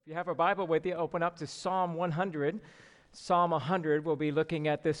you have a Bible with you, open up to Psalm 100. Psalm 100, we'll be looking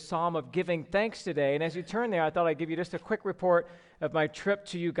at this psalm of giving thanks today. And as you turn there, I thought I'd give you just a quick report of my trip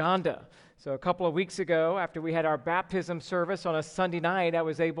to Uganda. So a couple of weeks ago, after we had our baptism service on a Sunday night, I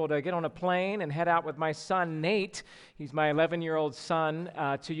was able to get on a plane and head out with my son, Nate. He's my 11-year-old son,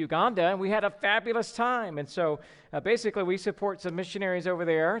 to Uganda, and we had a fabulous time. And so basically, we support some missionaries over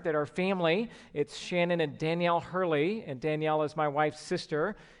there that are family. It's Shannon and Danielle Hurley, and Danielle is my wife's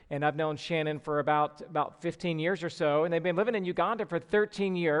sister. And I've known Shannon for about 15 years or so, and they've been living in Uganda for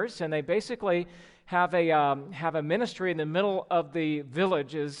 13 years, and they basically have a ministry in the middle of the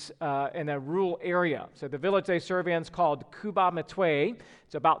villages in a rural area. So the village they serve in is called Kuba Mitwe.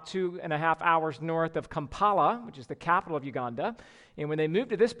 It's about 2.5 hours north of Kampala, which is the capital of Uganda. And when they moved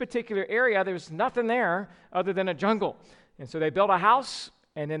to this particular area, there was nothing there other than a jungle. And so they built a house,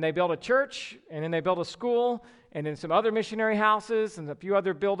 and then they built a church, and then they built a school, and then some other missionary houses and a few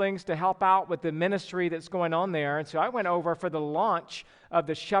other buildings to help out with the ministry that's going on there. And so I went over for the launch of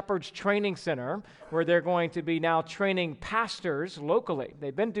the Shepherd's Training Center, where they're going to be now training pastors locally.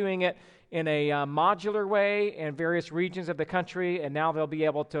 They've been doing it in a modular way in various regions of the country, and now they'll be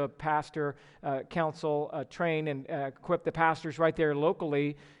able to pastor, counsel, train, and equip the pastors right there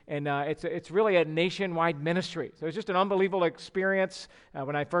locally. And it's really a nationwide ministry. So it's just an unbelievable experience.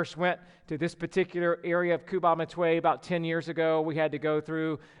 When I first went to this particular area of Kuba Mitwe about 10 years ago, we had to go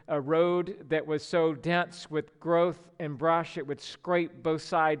through a road that was so dense with growth and brush, it would scrape both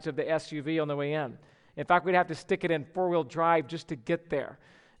sides of the SUV on the way in. In fact, we'd have to stick it in four-wheel drive just to get there.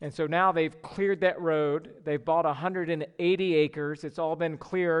 And so now they've cleared that road. They've bought 180 acres. It's all been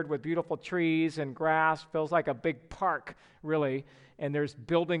cleared with beautiful trees and grass. Feels like a big park, really. And there's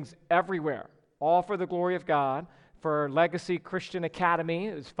buildings everywhere, all for the glory of God. For Legacy Christian Academy,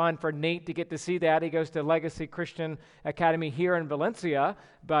 it was fun for Nate to get to see that. He goes to Legacy Christian Academy here in Valencia,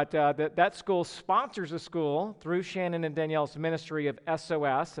 but that school sponsors a school through Shannon and Danielle's ministry of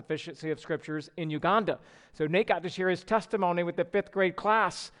SOS, Sufficiency of Scriptures, in Uganda. So Nate got to share his testimony with the 5th grade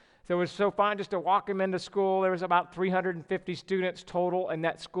class. So it was so fun just to walk him into school. There was about 350 students total in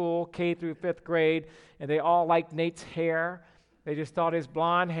that school, K through 5th grade, and they all liked Nate's hair. They just thought his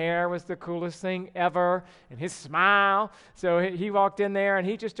blonde hair was the coolest thing ever, and his smile. So he walked in there, and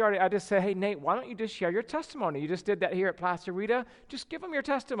he just started. I just said, hey, Nate, why don't you just share your testimony? You just did that here at Placerita. Just give him your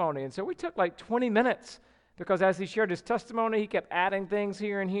testimony. And so we took like 20 minutes, because as he shared his testimony, he kept adding things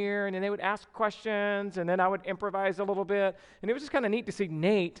here, and then they would ask questions, and then I would improvise a little bit. And it was just kind of neat to see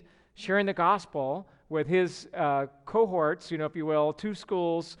Nate sharing the gospel with his cohorts, if you will, 2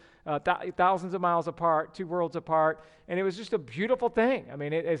 schools, thousands of miles apart, 2 worlds apart, and it was just a beautiful thing. I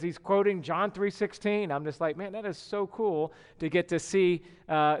mean, as he's quoting John 3:16, I'm just like, man, that is so cool to get to see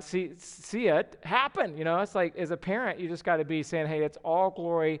it happen. It's like, as a parent, you just got to be saying, hey, it's all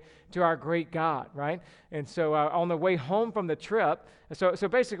glory to our great God, right? And so on the way home from the trip, so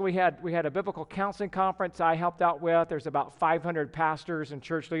basically we had a biblical counseling conference I helped out with. There's about 500 pastors and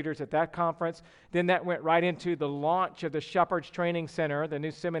church leaders at that conference. Then that went right into the launch of the Shepherd's Training Center, the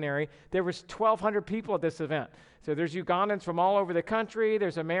new seminary. There was 1,200 people at this event. So there's Ugandans from all over the country.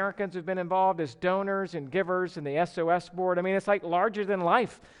 There's Americans who've been involved as donors and givers in the SOS board. I mean, it's like larger than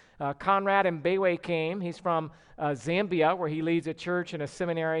life. Conrad Mbewe came. He's from Zambia, where he leads a church and a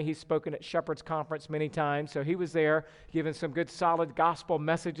seminary. He's spoken at Shepherd's Conference many times. So he was there giving some good, solid gospel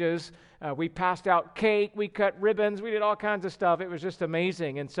messages. We passed out cake. We cut ribbons. We did all kinds of stuff. It was just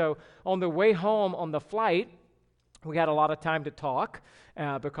amazing. And so on the way home on the flight, we had a lot of time to talk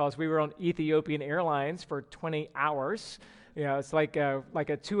because we were on Ethiopian Airlines for 20 hours. It's like a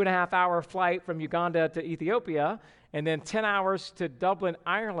 2.5-hour flight from Uganda to Ethiopia, and then 10 hours to Dublin,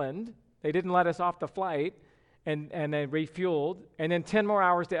 Ireland. They didn't let us off the flight, and then refueled, and then 10 more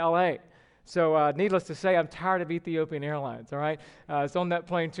hours to L.A. So needless to say, I'm tired of Ethiopian Airlines, all right? It's on that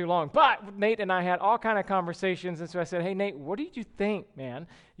plane too long. But Nate and I had all kind of conversations, and so I said, hey, Nate, what did you think, man?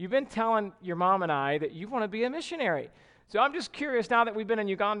 You've been telling your mom and I that you want to be a missionary. So I'm just curious, now that we've been in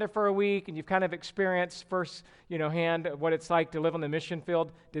Uganda for a week and you've kind of experienced first, hand what it's like to live on the mission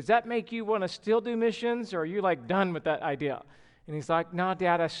field, does that make you want to still do missions, or are you like done with that idea? And he's like, no,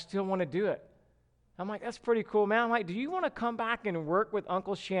 Dad, I still want to do it. I'm like, that's pretty cool, man. I'm like, do you want to come back and work with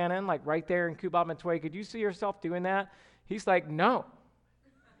Uncle Shannon, like right there in Kuba Mitwe? Could you see yourself doing that? He's like, no.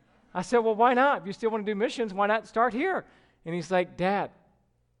 I said, well, why not? If you still want to do missions, why not start here? And he's like, Dad,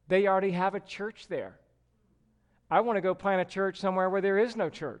 they already have a church there. I want to go plant a church somewhere where there is no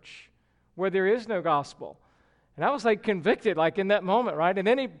church, where there is no gospel. And I was like convicted, like in that moment, right? And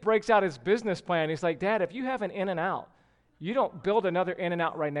then he breaks out his business plan. He's like, Dad, if you have an In-N-Out, you don't build another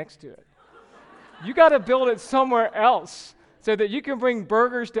In-N-Out right next to it. You got to build it somewhere else. so that you can bring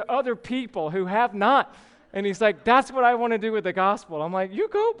burgers to other people who have not. And he's like, that's what I want to do with the gospel. I'm like, you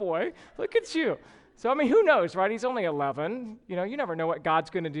go, boy. Look at you. So, I mean, who knows, right? He's only 11. You know, you never know what God's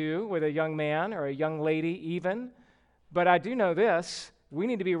going to do with a young man or a young lady even. But I do know this. We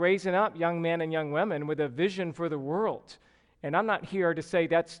need to be raising up young men and young women with a vision for the world. And I'm not here to say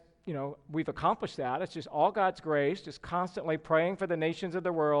that's, we've accomplished that. It's just all God's grace, just constantly praying for the nations of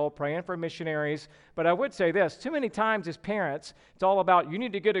the world, praying for missionaries. But I would say this, too many times as parents, it's all about you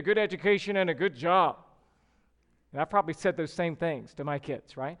need to get a good education and a good job. And I've probably said those same things to my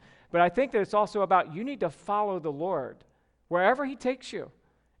kids, right? But I think that it's also about you need to follow the Lord wherever he takes you.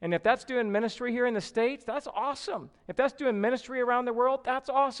 And if that's doing ministry here in the States, that's awesome. If that's doing ministry around the world, that's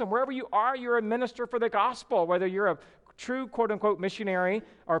awesome. Wherever you are, you're a minister for the gospel, whether you're a true quote-unquote missionary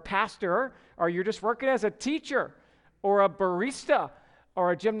or pastor, or you're just working as a teacher or a barista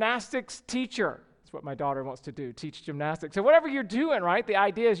or a gymnastics teacher. That's what my daughter wants to do, teach gymnastics. So whatever you're doing, right, the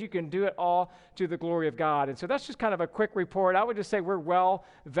idea is you can do it all to the glory of God. And so that's just kind of a quick report. I would just say we're well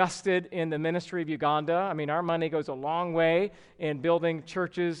vested in the ministry of Uganda. I mean, our money goes a long way in building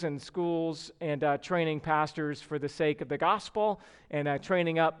churches and schools and training pastors for the sake of the gospel and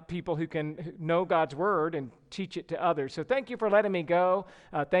training up people who can know God's word and teach it to others. So thank you for letting me go.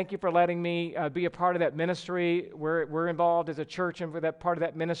 Thank you for letting me be a part of that ministry. We're involved as a church and for that part of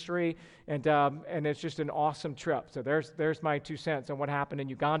that ministry, and it's just an awesome trip. So there's my 2 cents on what happened in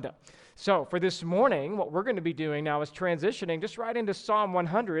Uganda. So for this morning, what we're going to be doing now is transitioning just right into Psalm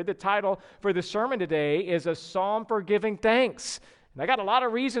 100. The title for the sermon today is A Psalm for Giving Thanks. And I got a lot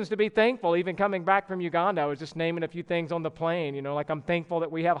of reasons to be thankful, even coming back from Uganda. I was just naming a few things on the plane, like I'm thankful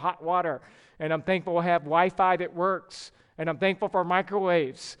that we have hot water, and I'm thankful we have Wi-Fi that works, and I'm thankful for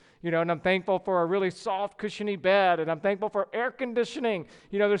microwaves, and I'm thankful for a really soft, cushiony bed, and I'm thankful for air conditioning.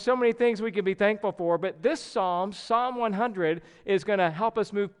 There's so many things we can be thankful for, but this Psalm 100, is going to help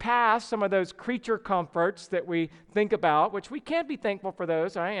us move past some of those creature comforts that we think about, which we can be thankful for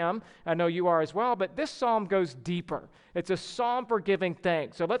those. I am. I know you are as well, but this Psalm goes deeper. It's a Psalm for giving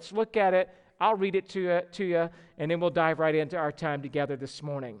thanks. So let's look at it. I'll read it to you, and then we'll dive right into our time together this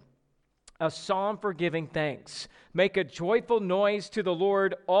morning. A psalm for giving thanks. Make a joyful noise to the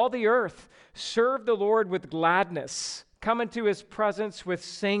Lord, all the earth. Serve the Lord with gladness. Come into his presence with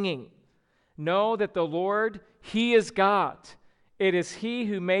singing. Know that the Lord, he is God. It is he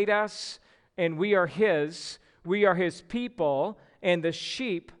who made us, and we are his. We are his people and the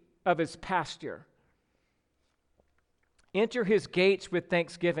sheep of his pasture. Enter his gates with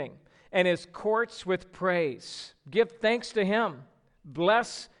thanksgiving and his courts with praise. Give thanks to him.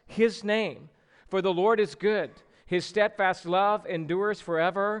 Bless his name, for the Lord is good. His steadfast love endures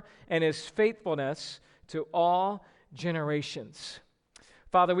forever, and his faithfulness to all generations.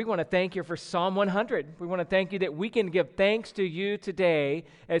 Father, we want to thank you for Psalm 100. We want to thank you that we can give thanks to you today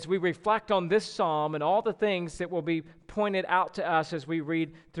as we reflect on this psalm and all the things that will be pointed out to us as we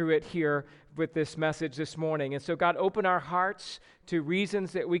read through it here with this message this morning. And so, God, open our hearts to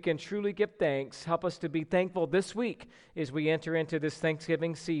reasons that we can truly give thanks. Help us to be thankful this week as we enter into this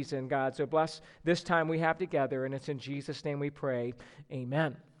Thanksgiving season, God. So bless this time we have together, and it's in Jesus' name we pray.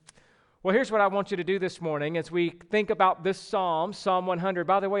 Amen. Well, here's what I want you to do this morning as we think about this psalm, Psalm 100.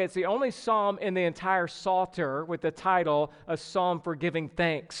 By the way, it's the only psalm in the entire Psalter with the title, A Psalm for Giving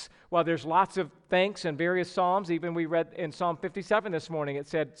Thanks. Well, there's lots of thanks in various psalms. Even we read in Psalm 57 this morning, it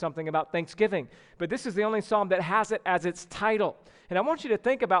said something about thanksgiving. But this is the only psalm that has it as its title. And I want you to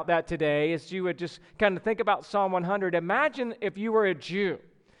think about that today as you would just kind of think about Psalm 100. Imagine if you were a Jew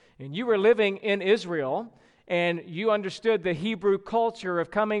and you were living in Israel and you understood the Hebrew culture of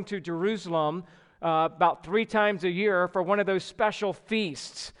coming to Jerusalem about 3 times a year for one of those special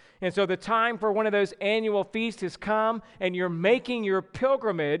feasts. And so the time for one of those annual feasts has come, and you're making your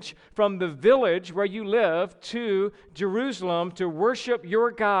pilgrimage from the village where you live to Jerusalem to worship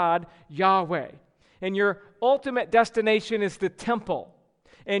your God, Yahweh. And your ultimate destination is the temple.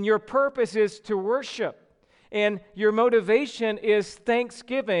 And your purpose is to worship. And your motivation is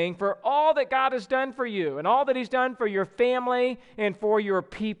thanksgiving for all that God has done for you and all that he's done for your family and for your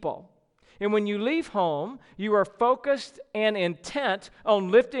people. And when you leave home, you are focused and intent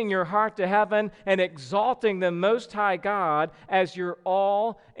on lifting your heart to heaven and exalting the Most High God as your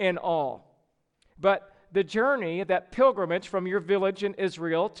all in all. But the journey, that pilgrimage from your village in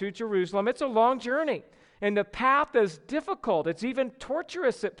Israel to Jerusalem, it's a long journey. And the path is difficult. It's even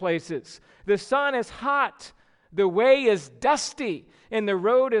torturous at places. The sun is hot. The way is dusty. And the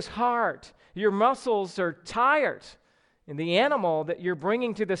road is hard. Your muscles are tired. And the animal that you're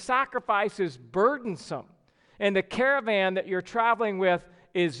bringing to the sacrifice is burdensome. And the caravan that you're traveling with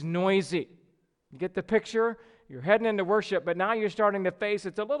is noisy. You get the picture? You're heading into worship, but now you're starting to face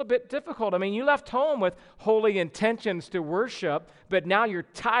it's a little bit difficult. I mean, you left home with holy intentions to worship, but now you're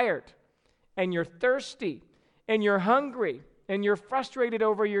tired and you're thirsty and you're hungry and you're frustrated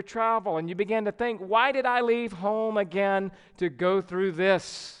over your travel, and you begin to think, why did I leave home again to go through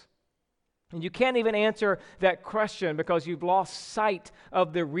this? And you can't even answer that question because you've lost sight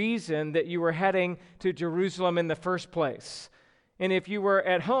of the reason that you were heading to Jerusalem in the first place. And if you were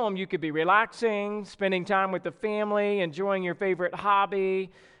at home, you could be relaxing, spending time with the family, enjoying your favorite hobby,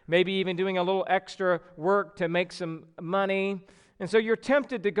 maybe even doing a little extra work to make some money. And so you're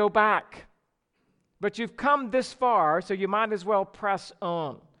tempted to go back. But you've come this far, so you might as well press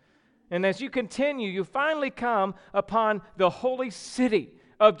on. And as you continue, you finally come upon the holy city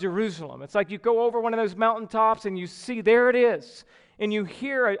of Jerusalem. It's like you go over one of those mountaintops and you see there it is. And you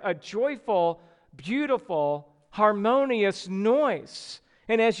hear a joyful, beautiful, harmonious noise.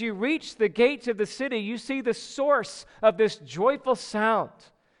 And as you reach the gates of the city, you see the source of this joyful sound.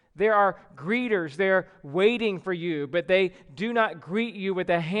 There are greeters there waiting for you, but they do not greet you with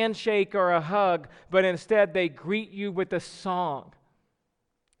a handshake or a hug, but instead they greet you with a song.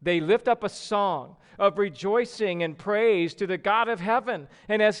 They lift up a song of rejoicing and praise to the God of heaven.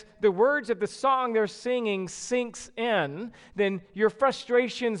 And as the words of the song they're singing sinks in, then your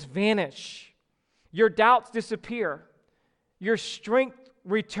frustrations vanish. Your doubts disappear. Your strength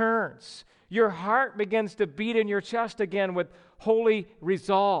returns. Your heart begins to beat in your chest again with holy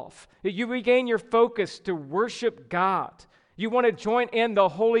resolve. You regain your focus to worship God. You want to join in the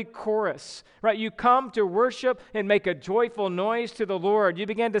holy chorus, right? You come to worship and make a joyful noise to the Lord. You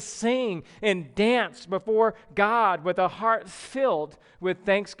begin to sing and dance before God with a heart filled with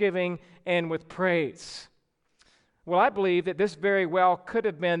thanksgiving and with praise. Well, I believe that this very well could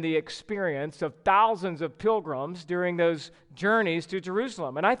have been the experience of thousands of pilgrims during those journeys to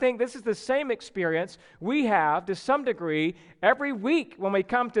Jerusalem. And I think this is the same experience we have to some degree every week when we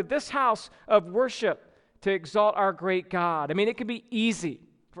come to this house of worship to exalt our great God. I mean, it can be easy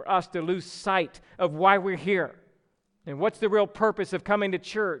for us to lose sight of why we're here and what's the real purpose of coming to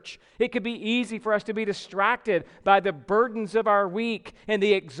church. It could be easy for us to be distracted by the burdens of our week and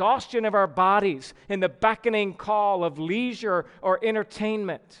the exhaustion of our bodies and the beckoning call of leisure or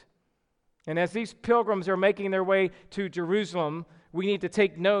entertainment. And as these pilgrims are making their way to Jerusalem, we need to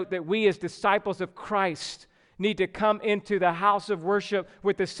take note that we as disciples of Christ need to come into the house of worship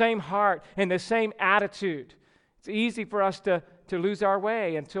with the same heart and the same attitude. It's easy for us to lose our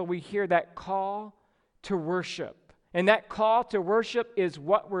way until we hear that call to worship. And that call to worship is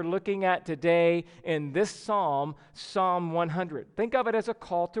what we're looking at today in this psalm, Psalm 100. Think of it as a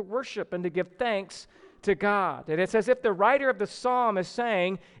call to worship and to give thanks to God. And it's as if the writer of the psalm is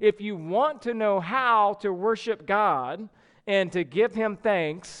saying, if you want to know how to worship God and to give Him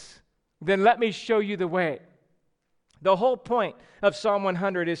thanks, then let me show you the way. The whole point of Psalm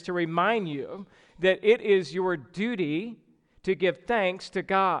 100 is to remind you that it is your duty to give thanks to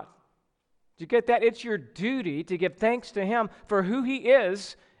God. Do you get that? It's your duty to give thanks to Him for who He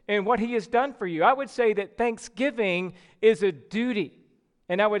is and what He has done for you. I would say that thanksgiving is a duty.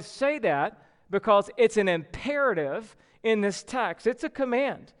 And I would say that because it's an imperative in this text. It's a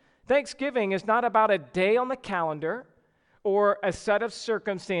command. Thanksgiving is not about a day on the calendar or a set of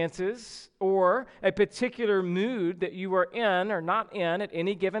circumstances or a particular mood that you are in or not in at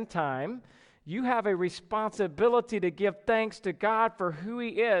any given time. You have a responsibility to give thanks to God for who He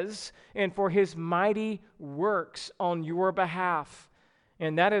is and for His mighty works on your behalf.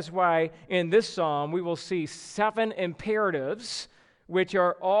 And that is why in this psalm we will see 7 imperatives which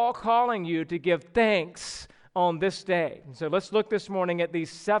are all calling you to give thanks on this day. And so let's look this morning at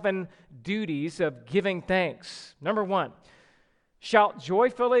these 7 duties of giving thanks. Number 1, shout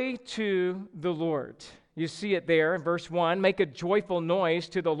joyfully to the Lord. You see it there in verse 1. Make a joyful noise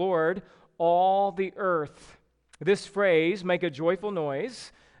to the Lord, all the earth. This phrase, make a joyful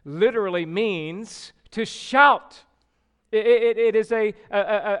noise, literally means to shout. It is an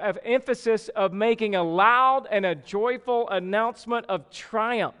emphasis of making a loud and a joyful announcement of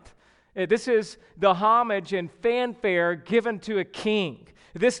triumph. This is the homage and fanfare given to a king.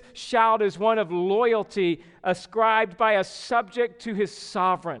 This shout is one of loyalty ascribed by a subject to his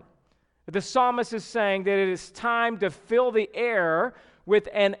sovereign. The psalmist is saying that it is time to fill the air with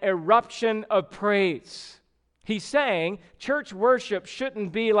an eruption of praise. He's saying church worship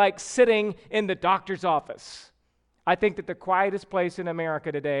shouldn't be like sitting in the doctor's office. I think that the quietest place in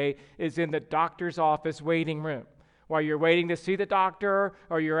America today is in the doctor's office waiting room. While you're waiting to see the doctor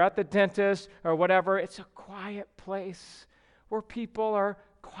or you're at the dentist or whatever, it's a quiet place where people are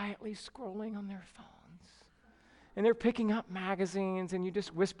quietly scrolling on their phones. And they're picking up magazines and you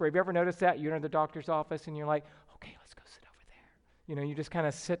just whisper. Have you ever noticed that? You enter the doctor's office and you're like, okay, let's go sit over there. You just kind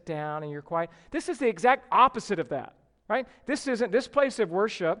of sit down and you're quiet. This is the exact opposite of that, right? This place of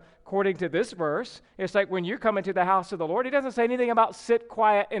worship, according to this verse, it's like when you're coming to the house of the Lord, he doesn't say anything about sit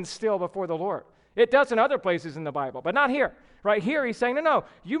quiet and still before the Lord. It does in other places in the Bible, but not here. Right here, he's saying, no,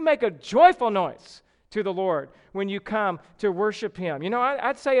 you make a joyful noise to the Lord when you come to worship him.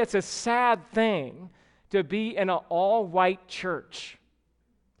 I'd say it's a sad thing to be in an all-white church.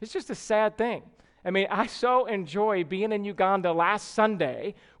 It's just a sad thing. I so enjoyed being in Uganda last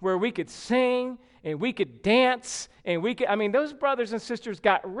Sunday where we could sing and we could dance and those brothers and sisters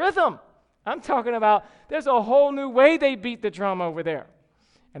got rhythm. I'm talking about there's a whole new way they beat the drum over there.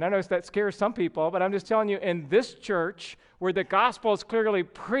 And I know that scares some people, but I'm just telling you, in this church where the gospel is clearly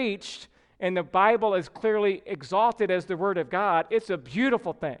preached and the Bible is clearly exalted as the Word of God, it's a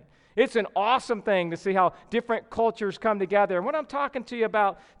beautiful thing. It's an awesome thing to see how different cultures come together. And what I'm talking to you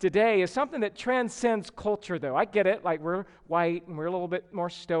about today is something that transcends culture, though. I get it, like we're white and we're a little bit more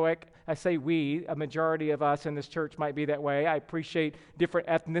stoic. I say we, a majority of us in this church might be that way. I appreciate different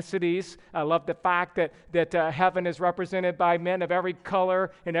ethnicities. I love the fact that heaven is represented by men of every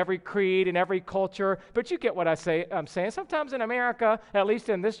color and every creed and every culture. But you get what I'm saying. Sometimes in America, at least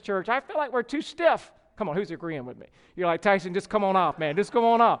in this church, I feel like we're too stiff. Come on, who's agreeing with me? You're like, Tyson, just come on off, man. Just come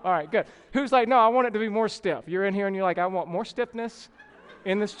on off. All right, good. Who's like, no, I want it to be more stiff. You're in here and you're like, I want more stiffness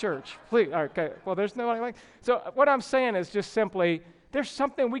in this church. Please. All right, okay. Well, there's nobody like. So what I'm saying is just simply, there's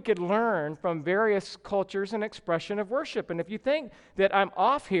something we could learn from various cultures and expression of worship. And if you think that I'm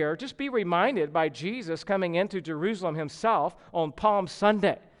off here, just be reminded by Jesus coming into Jerusalem himself on Palm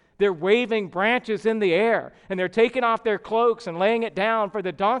Sunday. They're waving branches in the air, and they're taking off their cloaks and laying it down for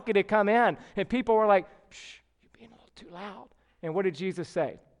the donkey to come in. And people were like, shh, you're being a little too loud. And what did Jesus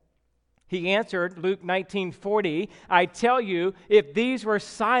say? He answered, Luke 19:40, I tell you, if these were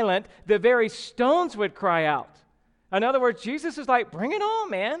silent, the very stones would cry out. In other words, Jesus is like, bring it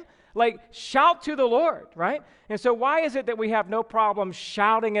on, man. Like, shout to the Lord, right? And so why is it that we have no problem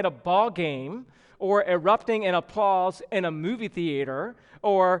shouting at a ball game or erupting in applause in a movie theater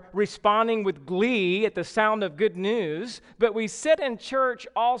or responding with glee at the sound of good news, but we sit in church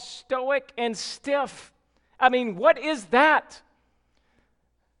all stoic and stiff? What is that?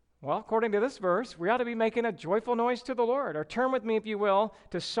 Well, according to this verse, we ought to be making a joyful noise to the Lord. Or turn with me, if you will,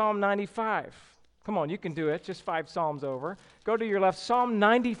 to Psalm 95. Come on, you can do it. Just 5 Psalms over. Go to your left. Psalm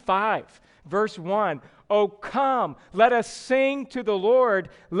 95, verse 1. Oh, come, let us sing to the Lord.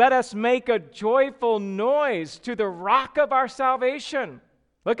 Let us make a joyful noise to the rock of our salvation.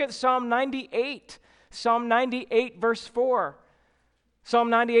 Look at Psalm 98. Psalm 98, verse 4. Psalm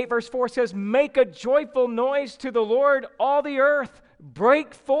 98, verse 4 says, make a joyful noise to the Lord, all the earth.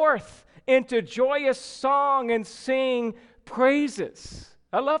 Break forth into joyous song and sing praises.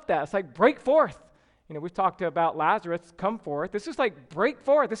 I love that. It's like break forth. We've talked about Lazarus, come forth. This is like break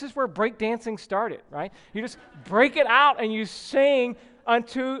forth. This is where break dancing started, right? You just break it out and you sing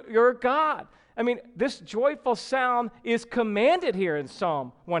unto your God. This joyful sound is commanded here in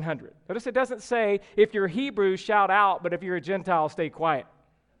Psalm 100. Notice it doesn't say, if you're Hebrew, shout out, but if you're a Gentile, stay quiet,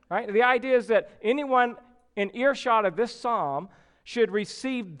 right? The idea is that anyone in earshot of this psalm should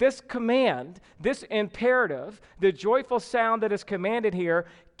receive this command, this imperative. The joyful sound that is commanded here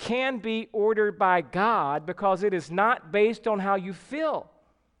can be ordered by God because it is not based on how you feel,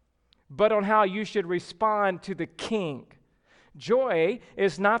 but on how you should respond to the King. Joy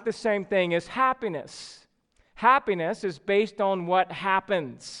is not the same thing as happiness. Happiness is based on what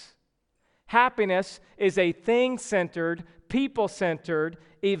happens. Happiness is a thing-centered, people-centered,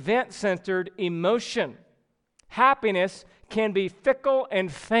 event-centered emotion. Happiness can be fickle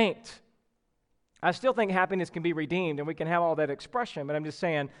and faint. I still think happiness can be redeemed and we can have all that expression, but I'm just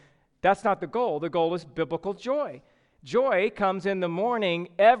saying that's not the goal. The goal is biblical joy. Joy comes in the morning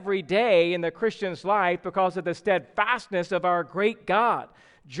every day in the Christian's life because of the steadfastness of our great God.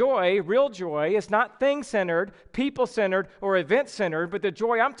 Joy, real joy, is not thing-centered, people-centered, or event-centered, but the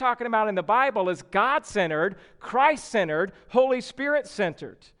joy I'm talking about in the Bible is God-centered, Christ-centered, Holy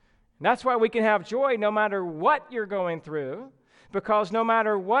Spirit-centered. And that's why we can have joy no matter what you're going through, because no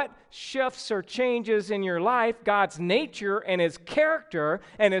matter what shifts or changes in your life, God's nature and His character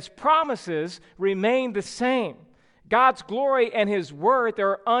and His promises remain the same. God's glory and His worth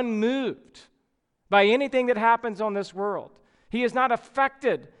are unmoved by anything that happens on this world. He is not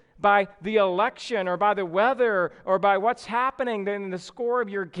affected by the election or by the weather or by what's happening in the score of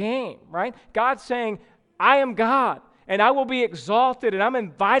your game, right? God's saying, I am God, and I will be exalted, and I'm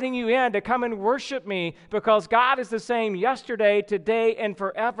inviting you in to come and worship me because God is the same yesterday, today, and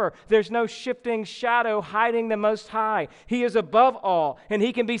forever. There's no shifting shadow hiding the Most High. He is above all, and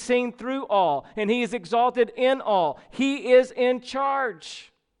He can be seen through all, and He is exalted in all. He is in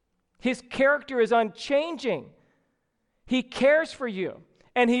charge. His character is unchanging. He cares for you,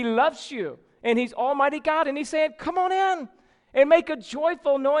 and He loves you, and He's Almighty God, and He's saying, come on in and make a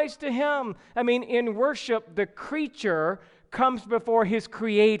joyful noise to Him. I mean, in worship, the creature comes before his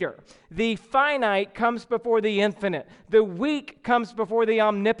Creator. The finite comes before the infinite. The weak comes before the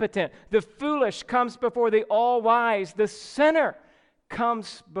omnipotent. The foolish comes before the all-wise. The sinner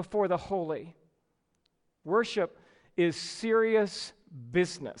comes before the holy. Worship is serious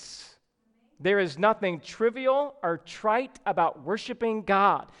business. There is nothing trivial or trite about worshiping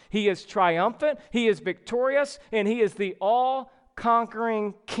God. He is triumphant, He is victorious, and He is the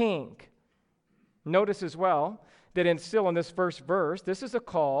all-conquering King. Notice as well that still in this first verse, this is a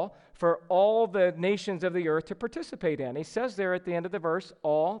call for all the nations of the earth to participate in. He says there at the end of the verse,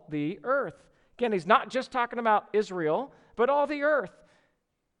 all the earth. Again, He's not just talking about Israel, but all the earth.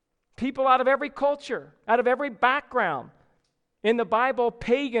 People out of every culture, out of every background. In the Bible,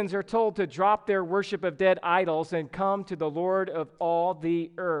 pagans are told to drop their worship of dead idols and come to the Lord of all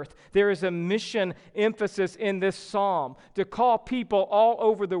the earth. There is a mission emphasis in this psalm to call people all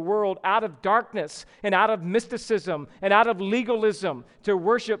over the world out of darkness and out of mysticism and out of legalism to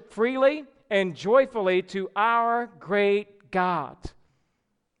worship freely and joyfully to our great God.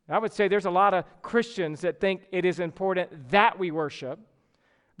 I would say there's a lot of Christians that think it is important that we worship,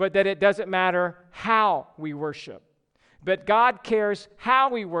 but that it doesn't matter how we worship. But God cares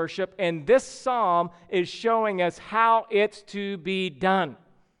how we worship, and this psalm is showing us how it's to be done.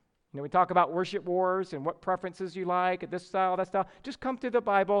 You know, we talk about worship wars and what preferences you like, this style, that style. Just come to the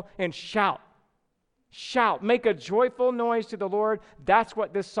Bible and shout. Shout. Make a joyful noise to the Lord. That's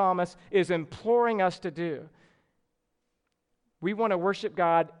what this psalmist is imploring us to do. We want to worship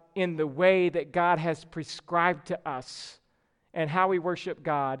God in the way that God has prescribed to us, and how we worship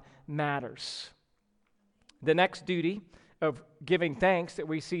God matters. The next duty of giving thanks that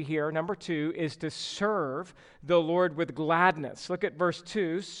we see here, number 2, is to serve the Lord with gladness. Look at verse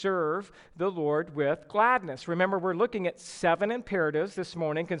 2, serve the Lord with gladness. Remember, we're looking at 7 imperatives this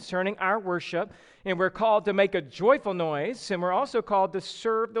morning concerning our worship, and we're called to make a joyful noise, and we're also called to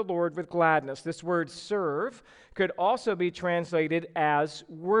serve the Lord with gladness. This word serve could also be translated as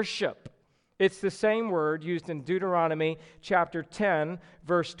worship. It's the same word used in Deuteronomy chapter 10,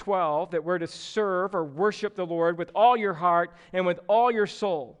 verse 12, that we're to serve or worship the Lord with all your heart and with all your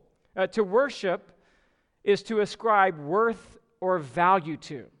soul. To worship is to ascribe worth or value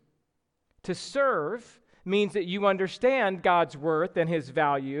to. To serve means that you understand God's worth and His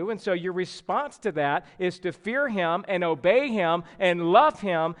value, and so your response to that is to fear Him and obey Him and love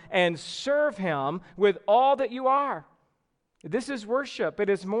Him and serve Him with all that you are. This is worship.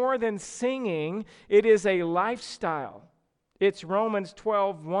 It is more than singing. It is a lifestyle. It's Romans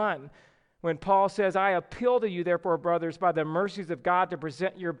 12:1, when Paul says, I appeal to you, therefore, brothers, by the mercies of God, to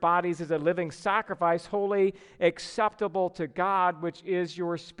present your bodies as a living sacrifice, wholly acceptable to God, which is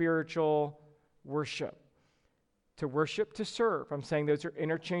your spiritual worship. To worship, to serve. I'm saying those are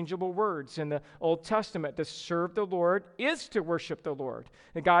interchangeable words. In the Old Testament, to serve the Lord is to worship the Lord.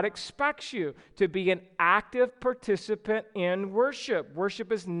 And God expects you to be an active participant in worship.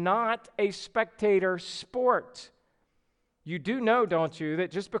 Worship is not a spectator sport. You do know, don't you, that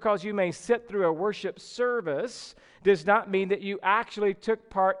just because you may sit through a worship service does not mean that you actually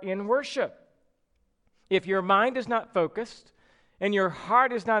took part in worship. If your mind is not focused and your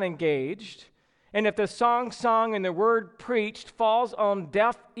heart is not engaged, and if the song sung and the word preached falls on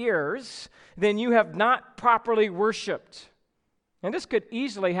deaf ears, then you have not properly worshiped. And this could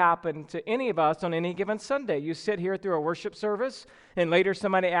easily happen to any of us on any given Sunday. You sit here through a worship service, and later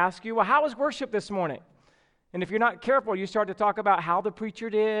somebody asks you, well, how was worship this morning? And if you're not careful, you start to talk about how the preacher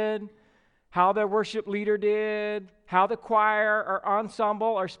did, how the worship leader did, how the choir or ensemble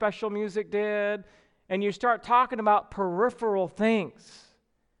or special music did, and you start talking about peripheral things.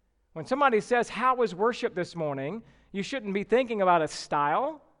 When somebody says, how was worship this morning, you shouldn't be thinking about a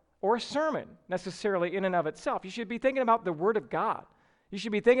style or a sermon necessarily in and of itself. You should be thinking about the Word of God. You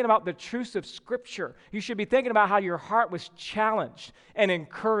should be thinking about the truths of Scripture. You should be thinking about how your heart was challenged and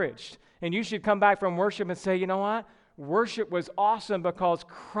encouraged. And you should come back from worship and say, you know what? Worship was awesome because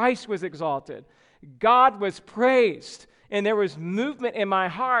Christ was exalted. God was praised. And there was movement in my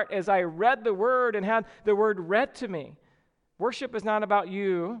heart as I read the Word and had the Word read to me. Worship is not about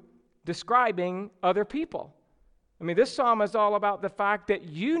you describing other people. I mean, this psalm is all about the fact that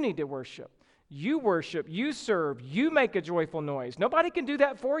you need to worship. You worship, you serve, you make a joyful noise. Nobody can do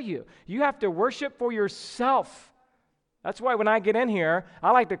that for you. You have to worship for yourself. That's why when I get in here,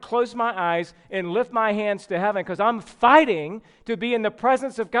 I like to close my eyes and lift my hands to heaven because I'm fighting to be in the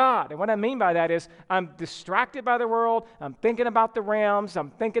presence of God. And what I mean by that is I'm distracted by the world. I'm thinking about the Rams.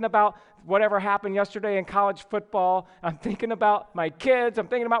 I'm thinking about whatever happened yesterday in college football. I'm thinking about my kids. I'm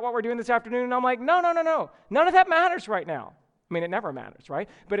thinking about what we're doing this afternoon. And I'm like, no. None of that matters right now. I mean, it never matters, right?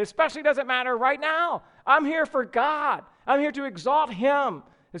 But it especially doesn't matter right now. I'm here for God. I'm here to exalt Him.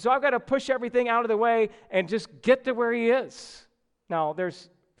 And so I've got to push everything out of the way and just get to where He is. Now, there's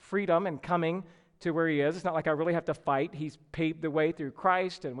freedom in coming to where He is. It's not like I really have to fight. He's paved the way through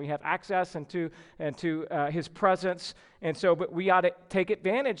Christ, and we have access into His presence. And so, but we ought to take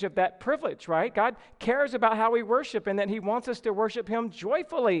advantage of that privilege, right? God cares about how we worship and that He wants us to worship Him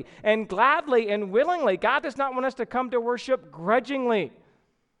joyfully and gladly and willingly. God does not want us to come to worship grudgingly.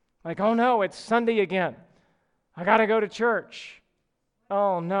 Like, oh no, it's Sunday again. I got to go to church.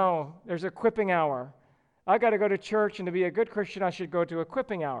 Oh no, there's equipping hour. I got to go to church, and to be a good Christian, I should go to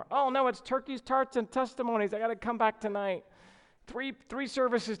equipping hour. Oh no, it's turkeys, tarts, and testimonies. I got to come back tonight. Three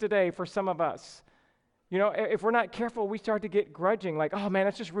services today for some of us. You know, if we're not careful, we start to get grudging, like, oh man,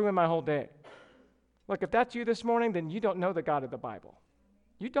 it's just ruined my whole day. Look, if that's you this morning, then you don't know the God of the Bible.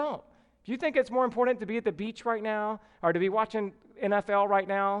 You don't. If you think it's more important to be at the beach right now or to be watching NFL right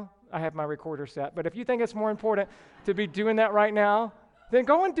now, I have my recorder set, but if you think it's more important to be doing that right now, then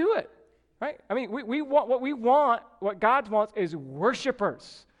go and do it, right? I mean, what God wants is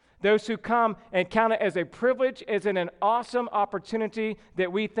worshipers. Those who come and count it as a privilege, as an awesome opportunity that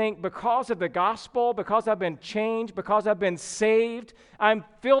we think because of the gospel, because I've been changed, because I've been saved, I'm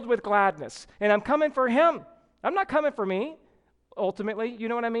filled with gladness. And I'm coming for Him. I'm not coming for me, ultimately. You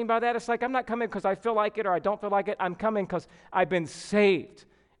know what I mean by that? It's like I'm not coming because I feel like it or I don't feel like it. I'm coming because I've been saved.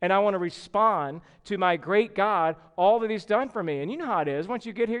 And I want to respond to my great God, all that He's done for me. And you know how it is. Once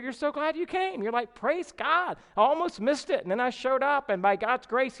you get here, you're so glad you came. You're like, praise God. I almost missed it. And then I showed up. And by God's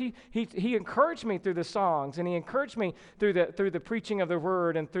grace, He encouraged me through the songs. And He encouraged me through the preaching of the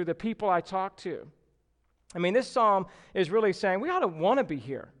Word and through the people I talked to. I mean, this psalm is really saying we ought to want to be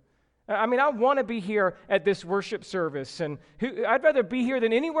here. I mean, I want to be here at this worship service. And I'd rather be here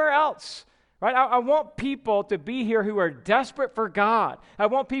than anywhere else. Right? I want people to be here who are desperate for God. I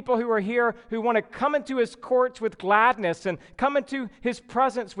want people who are here who want to come into His courts with gladness and come into His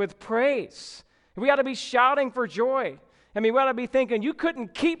presence with praise. We ought to be shouting for joy. I mean, we ought to be thinking, you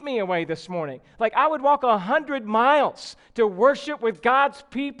couldn't keep me away this morning. Like, I would walk 100 miles to worship with God's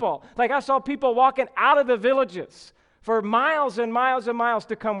people. Like, I saw people walking out of the villages for miles and miles and miles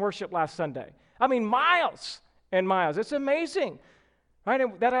to come worship last Sunday. I mean, miles and miles. It's amazing. Right?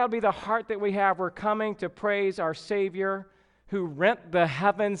 And that ought to be the heart that we have. We're coming to praise our Savior who rent the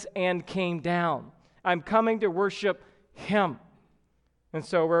heavens and came down. I'm coming to worship Him. And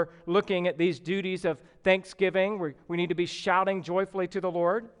so we're looking at these duties of thanksgiving. We need to be shouting joyfully to the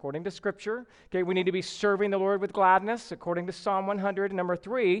Lord, according to Scripture. Okay, we need to be serving the Lord with gladness, according to Psalm 100. And number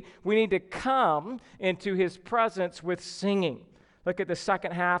 3, we need to come into His presence with singing. Look at the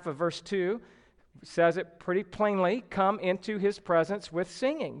second half of verse 2. Says it pretty plainly, come into His presence with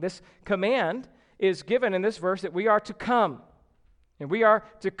singing. This command is given in this verse that we are to come. And we are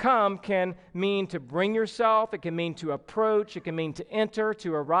to come can mean to bring yourself, it can mean to approach, it can mean to enter,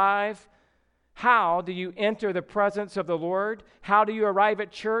 to arrive. How do you enter the presence of the Lord? How do you arrive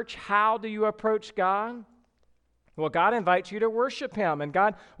at church? How do you approach God? Well, God invites you to worship Him, and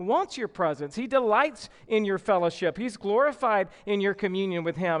God wants your presence. He delights in your fellowship. He's glorified in your communion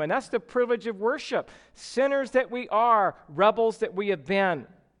with Him, and that's the privilege of worship. Sinners that we are, rebels that we have been.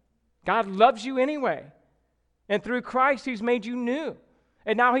 God loves you anyway, and through Christ, He's made you new.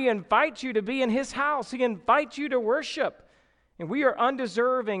 And now He invites you to be in His house. He invites you to worship, and we are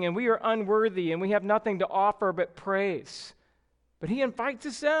undeserving, and we are unworthy, and we have nothing to offer but praise. But He invites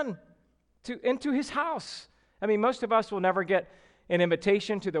us into His house. I mean, most of us will never get an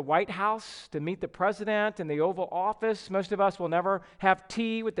invitation to the White House to meet the president in the Oval Office. Most of us will never have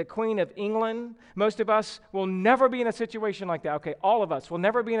tea with the Queen of England. Most of us will never be in a situation like that. Okay, all of us will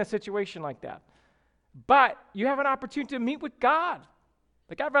never be in a situation like that. But you have an opportunity to meet with God.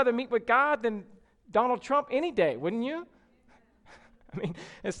 Like, I'd rather meet with God than Donald Trump any day, wouldn't you? I mean,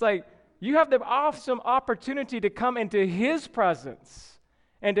 it's like you have the awesome opportunity to come into His presence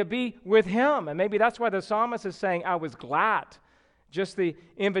and to be with Him. And maybe that's why the psalmist is saying, I was glad. Just the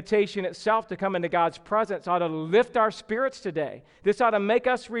invitation itself to come into God's presence ought to lift our spirits today. This ought to make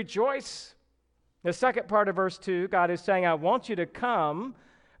us rejoice. The second part of verse 2, God is saying, I want you to come,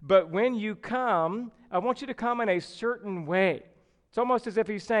 but when you come, I want you to come in a certain way. It's almost as if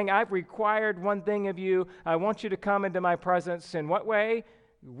he's saying, I've required one thing of you. I want you to come into my presence. In what way?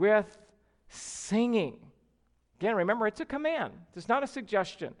 With singing. Again, remember, it's a command. It's not a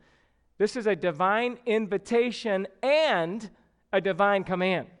suggestion. This is a divine invitation and a divine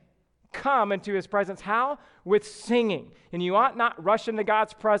command. Come into his presence. How? With singing. And you ought not rush into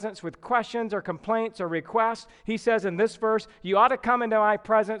God's presence with questions or complaints or requests. He says in this verse, you ought to come into my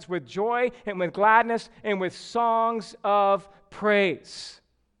presence with joy and with gladness and with songs of praise.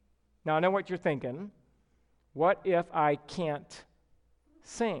 Now, I know what you're thinking. What if I can't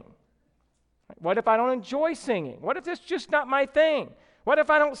sing? What if I don't enjoy singing? What if it's just not my thing? What if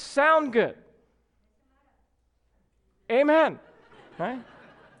I don't sound good? Amen. Right?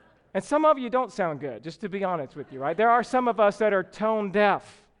 And some of you don't sound good, just to be honest with you, right? There are some of us that are tone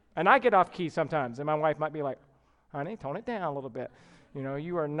deaf. And I get off key sometimes, and my wife might be like, honey, tone it down a little bit.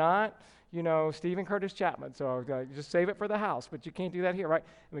 You are not, Stephen Curtis Chapman, so just save it for the house, but you can't do that here, right?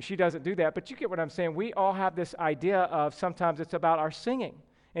 I mean, she doesn't do that, but you get what I'm saying. We all have this idea of sometimes it's about our singing.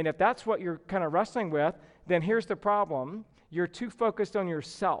 And if that's what you're kind of wrestling with, then here's the problem. You're too focused on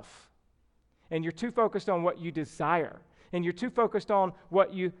yourself, and you're too focused on what you desire. And you're too focused on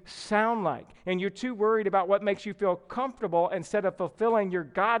what you sound like. And you're too worried about what makes you feel comfortable instead of fulfilling your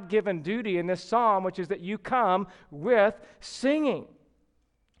God-given duty in this psalm, which is that you come with singing.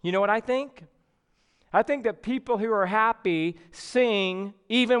 You know what I think? I think that people who are happy sing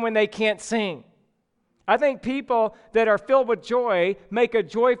even when they can't sing. I think people that are filled with joy make a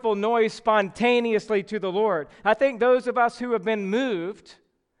joyful noise spontaneously to the Lord. I think those of us who have been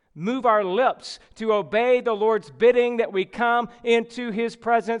move our lips to obey the Lord's bidding, that we come into his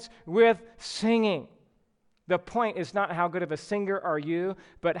presence with singing. The point is not how good of a singer are you,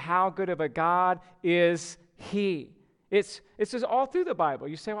 but how good of a God is he. It's just all through the Bible.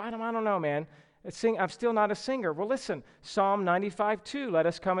 You say, well, I don't know, man. I'm still not a singer. Well, listen, Psalm 95:2, let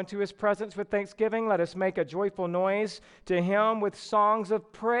us come into his presence with thanksgiving. Let us make a joyful noise to him with songs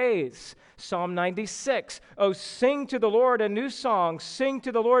of praise. Psalm 96, oh, sing to the Lord a new song. Sing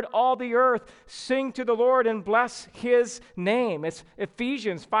to the Lord all the earth. Sing to the Lord and bless his name. It's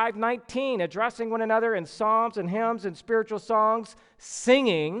Ephesians 5:19, addressing one another in psalms and hymns and spiritual songs,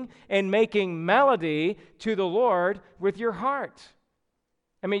 singing and making melody to the Lord with your heart.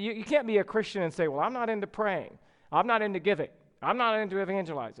 I mean, you can't be a Christian and say, well, I'm not into praying. I'm not into giving. I'm not into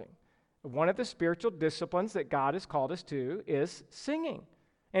evangelizing. One of the spiritual disciplines that God has called us to is singing.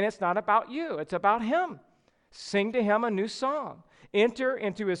 And it's not about you. It's about him. Sing to him a new song. Enter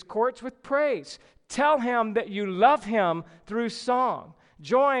into his courts with praise. Tell him that you love him through song.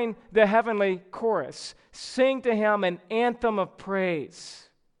 Join the heavenly chorus. Sing to him an anthem of praise.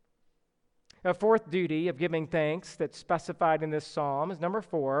 A fourth duty of giving thanks that's specified in this psalm is number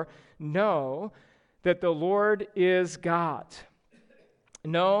 4, know that the Lord is God.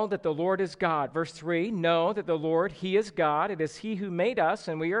 Know that the Lord is God. Verse 3, know that the Lord, he is God. It is he who made us,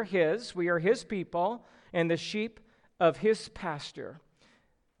 and we are his. We are his people and the sheep of his pasture.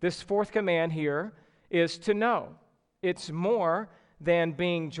 This fourth command here is to know. It's more than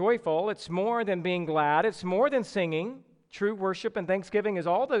being joyful. It's more than being glad. It's more than singing. True worship and thanksgiving is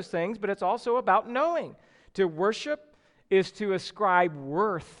all those things, but it's also about knowing. To worship is to ascribe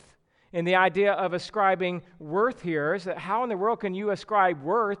worth. And the idea of ascribing worth here is that how in the world can you ascribe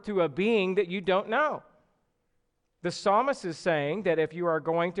worth to a being that you don't know? The psalmist is saying that if you are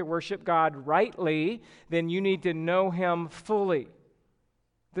going to worship God rightly, then you need to know him fully.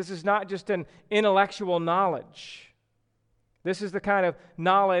 This is not just an intellectual knowledge. This is the kind of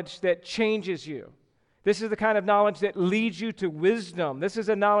knowledge that changes you. This is the kind of knowledge that leads you to wisdom. This is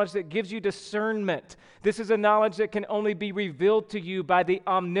a knowledge that gives you discernment. This is a knowledge that can only be revealed to you by the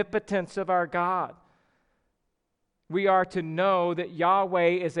omnipotence of our God. We are to know that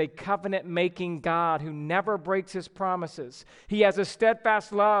Yahweh is a covenant-making God who never breaks his promises. He has a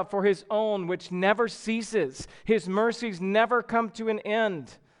steadfast love for his own, which never ceases. His mercies never come to an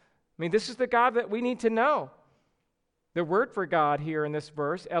end. I mean, this is the God that we need to know. The word for God here in this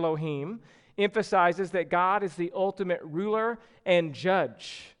verse, Elohim, emphasizes that God is the ultimate ruler and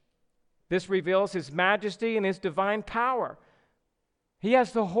judge. This reveals his majesty and his divine power. He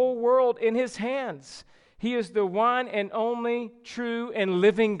has the whole world in his hands. He is the one and only true and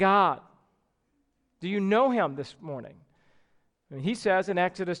living God. Do you know him this morning? And he says in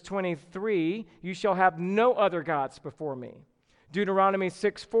Exodus 23, you shall have no other gods before me. Deuteronomy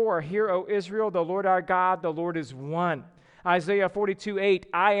 6:4, hear, O Israel, the Lord our God, the Lord is one. Isaiah 42:8,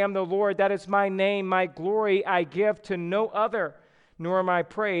 I am the Lord, that is my name, my glory I give to no other, nor my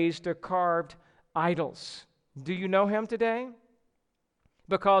praise to carved idols. Do you know him today?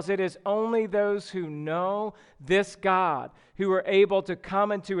 because it is only those who know this God who are able to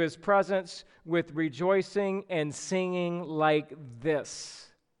come into his presence with rejoicing and singing like this.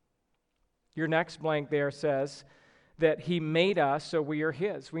 Your next blank there says that he made us so we are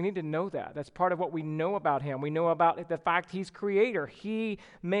his. We need to know that. That's part of what we know about him. We know about the fact he's creator. He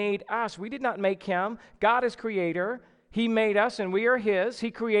made us. We did not make him. God is creator. He made us and we are his. He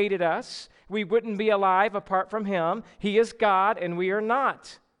created us. We wouldn't be alive apart from him. He is God and we are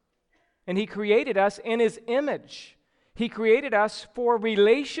not. And he created us in his image. He created us for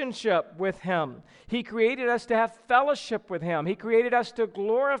relationship with him. He created us to have fellowship with him. He created us to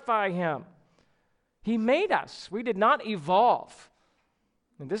glorify him. He made us. We did not evolve.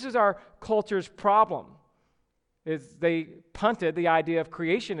 And this is our culture's problem, is they punted the idea of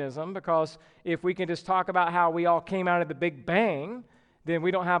creationism, because if we can just talk about how we all came out of the Big Bang, then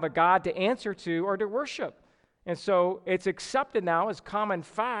we don't have a God to answer to or to worship. And so it's accepted now as common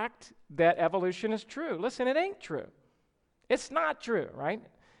fact that evolution is true. Listen, it ain't true. It's not true, right?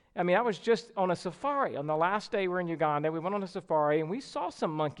 I mean, I was just on a safari. On the last day we're in Uganda, we went on a safari and we saw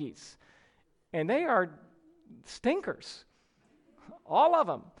some monkeys. And they are stinkers, all of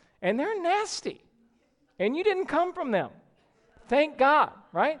them. And they're nasty. And you didn't come from them. Thank God,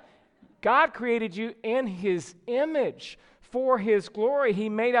 right? God created you in his image for his glory. He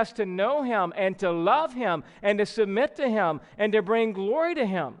made us to know him and to love him and to submit to him and to bring glory to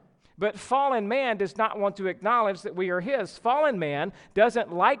him. But fallen man does not want to acknowledge that we are his. Fallen man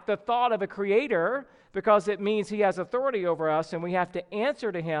doesn't like the thought of a creator, because it means he has authority over us and we have to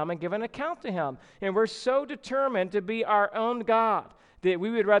answer to him and give an account to him. And we're so determined to be our own God that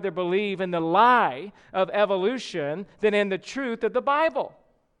we would rather believe in the lie of evolution than in the truth of the Bible.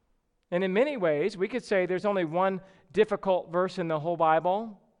 And in many ways, we could say there's only one difficult verse in the whole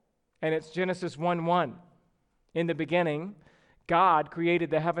Bible, and it's Genesis 1:1. In the beginning, God created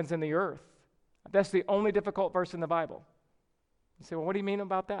the heavens and the earth. That's the only difficult verse in the Bible. You say, well, what do you mean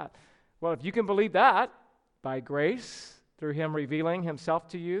about that? Well, if you can believe that by grace, through him revealing himself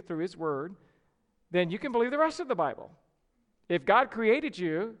to you through his word, then you can believe the rest of the Bible. If God created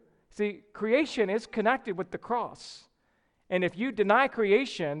you, see, creation is connected with the cross. And if you deny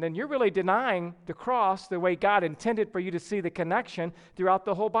creation, then you're really denying the cross the way God intended for you to see the connection throughout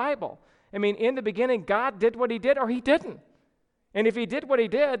the whole Bible. I mean, in the beginning, God did what he did or he didn't. And if he did what he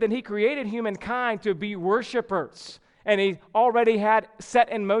did, then he created humankind to be worshipers. And he already had set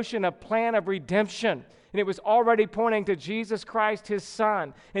in motion a plan of redemption. And it was already pointing to Jesus Christ, his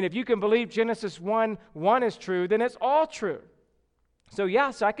son. And if you can believe Genesis 1:1 is true, then it's all true. So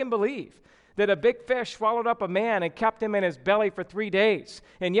yes, I can believe that a big fish swallowed up a man and kept him in his belly for 3 days.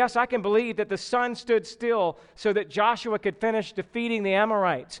 And yes, I can believe that the sun stood still so that Joshua could finish defeating the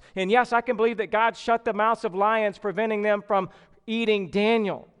Amorites. And yes, I can believe that God shut the mouths of lions, preventing them from eating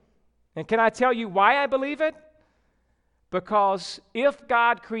Daniel. And can I tell you why I believe it? Because if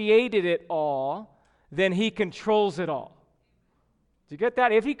God created it all, then he controls it all. Do you get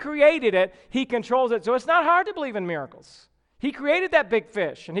that? If he created it, he controls it. So it's not hard to believe in miracles. He created that big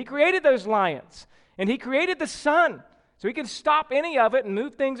fish, and he created those lions, and he created the sun. So he can stop any of it and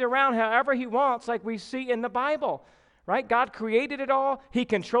move things around however he wants, like we see in the Bible. Right? God created it all. He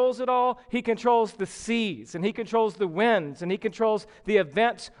controls it all. He controls the seas, and he controls the winds, and he controls the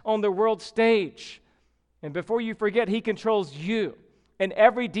events on the world stage. And before you forget, he controls you in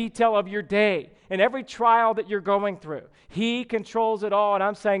every detail of your day, in every trial that you're going through. He controls it all, and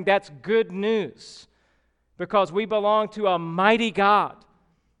I'm saying that's good news because we belong to a mighty God.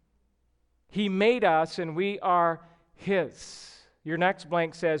 He made us, and we are his. Your next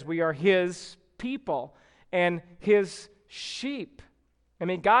blank says we are his people and his sheep. I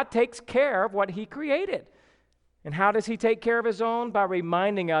mean, God takes care of what he created. And how does he take care of his own? By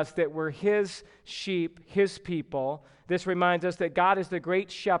reminding us that we're his sheep, his people. This reminds us that God is the great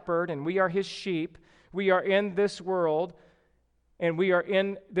shepherd and we are his sheep. We are in this world, and we are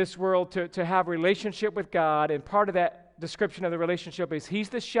in this world to have relationship with God. And part of that description of the relationship is he's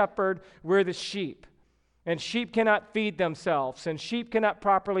the shepherd, we're the sheep. And sheep cannot feed themselves, and sheep cannot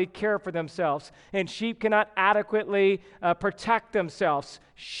properly care for themselves, and sheep cannot adequately protect themselves.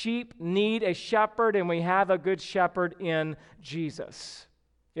 Sheep need a shepherd, and we have a good shepherd in Jesus.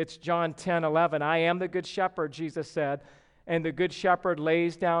 It's John 10:11. I am the good shepherd, Jesus said, and the good shepherd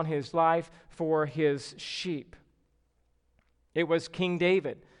lays down his life for his sheep. It was King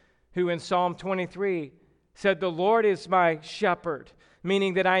David who in Psalm 23 said, the Lord is my shepherd,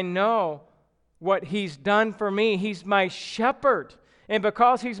 meaning that I know what he's done for me. He's my shepherd, And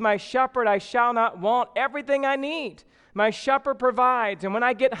because he's my shepherd, I shall not want. Everything I need, my shepherd provides. And when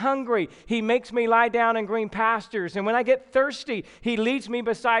I get hungry, he makes me lie down in green pastures. And when I get thirsty, he leads me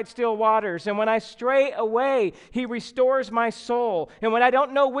beside still waters. And when I stray away, he restores my soul. And when I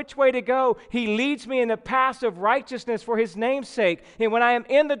don't know which way to go, he leads me in the paths of righteousness for his name's sake. And when I am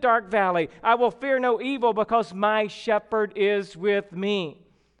in the dark valley, I will fear no evil, because my shepherd is with me.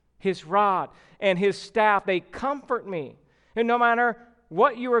 His rod and his staff, they comfort me. And no matter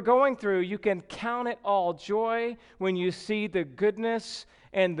what you are going through, you can count it all joy when you see the goodness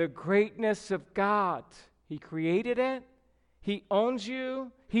and the greatness of God. He created it. He owns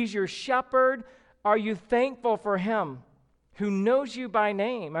you. He's your shepherd. Are you thankful for him who knows you by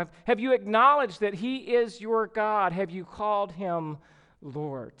name? Have you acknowledged that he is your God? Have you called him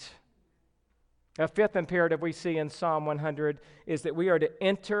Lord? A fifth imperative we see in Psalm 100 is that we are to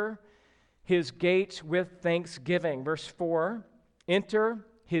enter his gates with thanksgiving. Verse 4, enter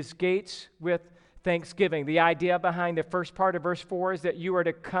his gates with thanksgiving. The idea behind the first part of verse 4 is that you are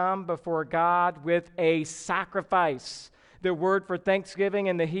to come before God with a sacrifice. The word for thanksgiving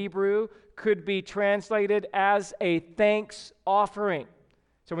in the Hebrew could be translated as a thanks offering.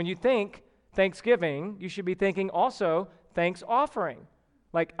 So when you think thanksgiving, you should be thinking also thanks offering.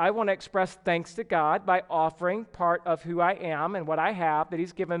 Like, I want to express thanks to God by offering part of who I am and what I have that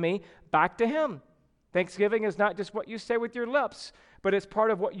he's given me back to him. Thanksgiving is not just what you say with your lips, but it's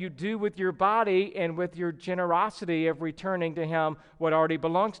part of what you do with your body and with your generosity of returning to him what already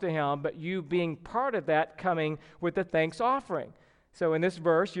belongs to him, but you being part of that, coming with a thanks offering. So in this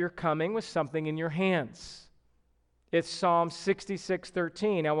verse, you're coming with something in your hands. It's Psalm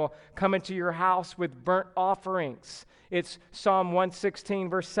 66:13. I will come into your house with burnt offerings. It's Psalm 116,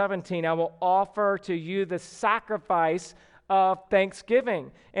 verse 17. I will offer to you the sacrifice of thanksgiving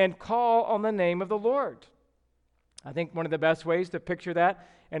and call on the name of the Lord. I think one of the best ways to picture that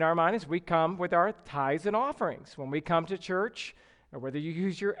in our mind is we come with our tithes and offerings. When we come to church, or whether you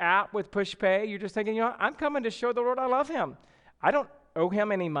use your app with PushPay, you're just thinking, I'm coming to show the Lord I love him. I don't owe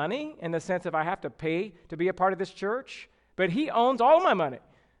him any money in the sense of I have to pay to be a part of this church, but he owns all my money.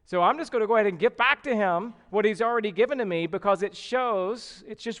 So I'm just going to go ahead and give back to him what he's already given to me, because it shows,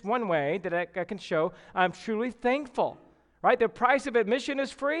 it's just one way that I can show I'm truly thankful, right? The price of admission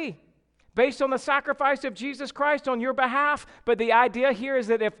is free based on the sacrifice of Jesus Christ on your behalf. But the idea here is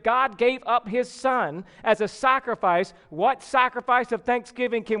that if God gave up his son as a sacrifice, what sacrifice of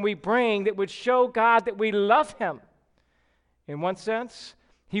thanksgiving can we bring that would show God that we love him? In one sense,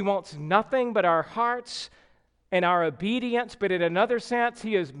 he wants nothing but our hearts and our obedience, but in another sense,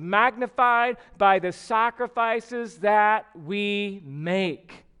 he is magnified by the sacrifices that we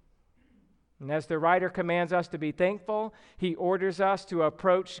make. And as the writer commands us to be thankful, he orders us to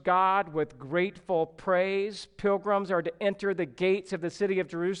approach God with grateful praise. Pilgrims are to enter the gates of the city of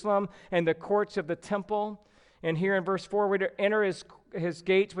Jerusalem and the courts of the temple. And here in verse 4, we're to enter his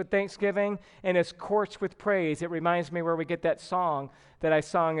gates with thanksgiving and his courts with praise. It reminds me where we get that song that I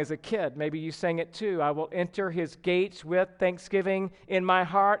sung as a kid. Maybe you sang it too. I will enter his gates with thanksgiving in my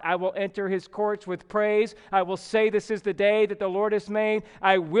heart. I will enter his courts with praise. I will say, this is the day that the Lord has made.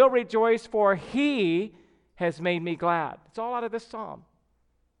 I will rejoice, for he has made me glad. It's all out of this psalm.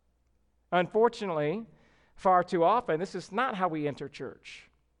 Unfortunately, far too often, this is not how we enter church.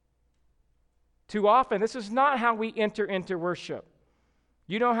 Too often, this is not how we enter into worship.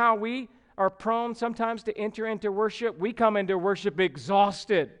 You know how we are prone sometimes to enter into worship? We come into worship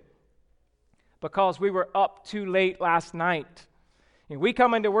exhausted because we were up too late last night. And we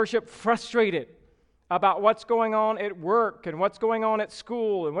come into worship frustrated about what's going on at work and what's going on at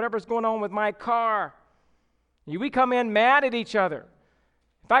school and whatever's going on with my car. We come in mad at each other.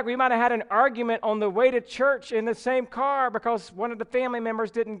 In fact, we might have had an argument on the way to church in the same car because one of the family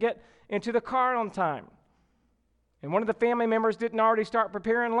members didn't get into the car on time. And one of the family members didn't already start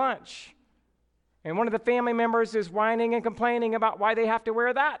preparing lunch. And one of the family members is whining and complaining about why they have to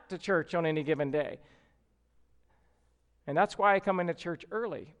wear that to church on any given day. And that's why I come into church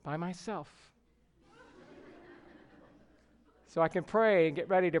early by myself. So I can pray and get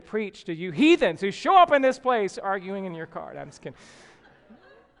ready to preach to you heathens who show up in this place arguing in your car. I'm just kidding.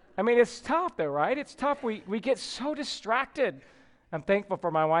 I mean, it's tough though, right? It's tough. We get so distracted. I'm thankful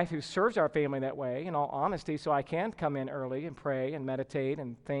for my wife who serves our family that way, in all honesty, so I can come in early and pray and meditate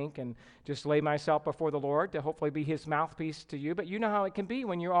and think and just lay myself before the Lord to hopefully be his mouthpiece to you. But you know how it can be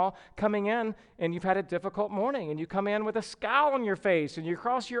when you're all coming in and you've had a difficult morning and you come in with a scowl on your face and you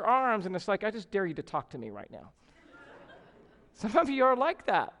cross your arms and it's like, I just dare you to talk to me right now. Some of you are like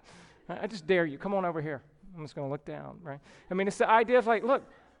that. I just dare you. Come on over here. I'm just going to look down, right? I mean, it's the idea of like, look,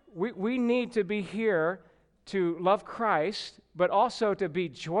 we need to be here to love Christ, but also to be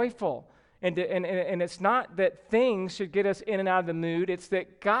joyful. And it's not that things should get us in and out of the mood. It's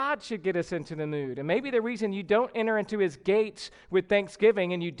that God should get us into the mood. And maybe the reason you don't enter into his gates with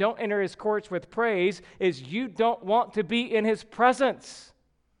thanksgiving and you don't enter his courts with praise is you don't want to be in his presence.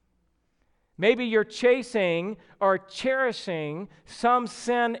 Maybe you're chasing or cherishing some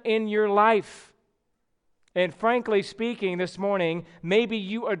sin in your life. And frankly speaking, this morning, maybe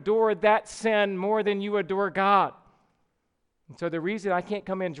you adore that sin more than you adore God. And so the reason I can't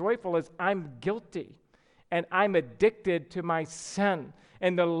come in joyful is I'm guilty and I'm addicted to my sin.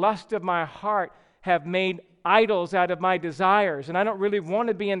 And the lust of my heart have made idols out of my desires. And I don't really want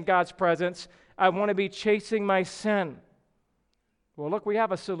to be in God's presence. I want to be chasing my sin. Well, look, we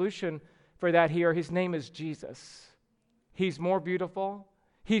have a solution for that here. His name is Jesus. He's more beautiful.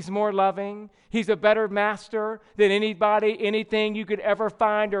 He's more loving. He's a better master than anybody, anything you could ever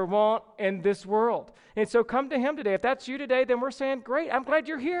find or want in this world. And so come to him today. If that's you today, then we're saying, great, I'm glad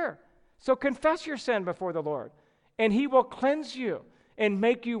you're here. So confess your sin before the Lord, and he will cleanse you and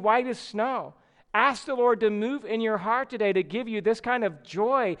make you white as snow. Ask the Lord to move in your heart today to give you this kind of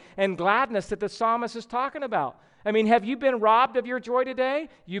joy and gladness that the psalmist is talking about. I mean, have you been robbed of your joy today?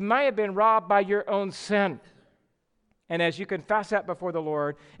 You might have been robbed by your own sin. And as you confess that before the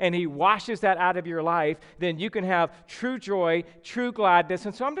Lord and he washes that out of your life, then you can have true joy, true gladness.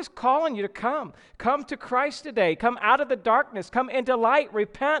 And so I'm just calling you to come. Come to Christ today. Come out of the darkness. Come into light.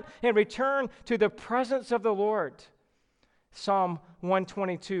 Repent and return to the presence of the Lord. Psalm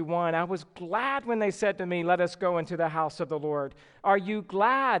 122:1, I was glad when they said to me, let us go into the house of the Lord. Are you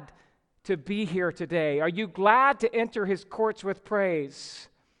glad to be here today? Are you glad to enter his courts with praise?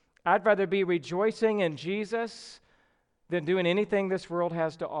 I'd rather be rejoicing in Jesus than doing anything this world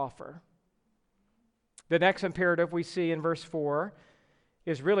has to offer. The next imperative we see in verse 4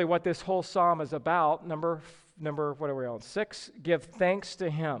 is really what this whole psalm is about. Number what are we on? 6, give thanks to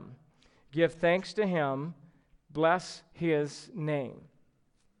him. Give thanks to him. Bless his name.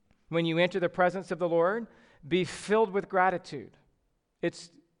 When you enter the presence of the Lord, be filled with gratitude.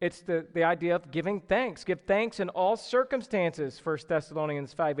 It's the idea of giving thanks. Give thanks in all circumstances, 1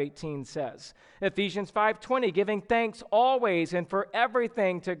 Thessalonians 5:18 says. Ephesians 5:20, giving thanks always and for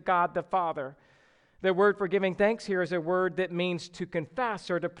everything to God the Father. The word for giving thanks here is a word that means to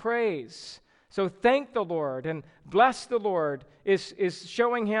confess or to praise. So thank the Lord and bless the Lord is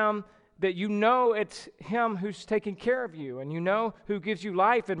showing him that you know it's him who's taking care of you and you know who gives you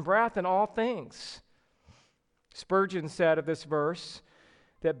life and breath and all things. Spurgeon said of this verse,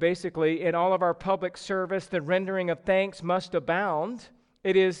 that basically in all of our public service, the rendering of thanks must abound.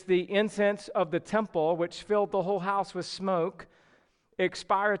 It is the incense of the temple which filled the whole house with smoke.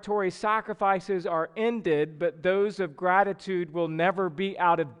 Expiatory sacrifices are ended, but those of gratitude will never be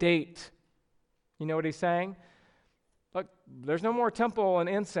out of date. You know what he's saying? Look, there's no more temple and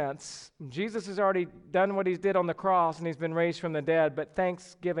incense. Jesus has already done what he did on the cross and he's been raised from the dead, but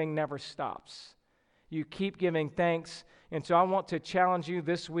thanksgiving never stops. You keep giving thanks. And so I want to challenge you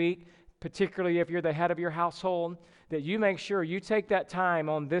this week, particularly if you're the head of your household, that you make sure you take that time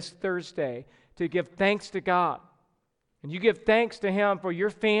on this Thursday to give thanks to God. And you give thanks to him for your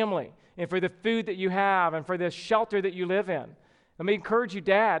family and for the food that you have and for the shelter that you live in. Let me encourage you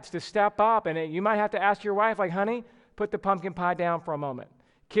dads to step up, and you might have to ask your wife, like, honey, put the pumpkin pie down for a moment.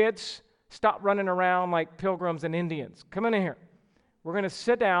 Kids, stop running around like pilgrims and Indians. Come in here. We're going to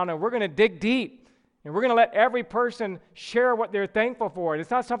sit down and we're going to dig deep. And we're going to let every person share what they're thankful for. And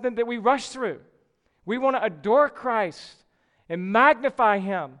it's not something that we rush through. We want to adore Christ and magnify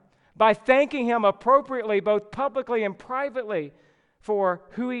him by thanking him appropriately, both publicly and privately, for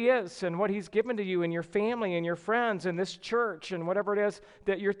who he is and what he's given to you and your family and your friends and this church and whatever it is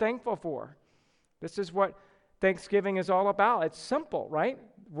that you're thankful for. This is what Thanksgiving is all about. It's simple, right?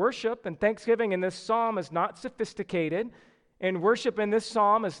 Worship and thanksgiving in this psalm is not sophisticated. And worship in this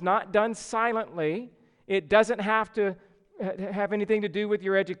psalm is not done silently. It doesn't have to have anything to do with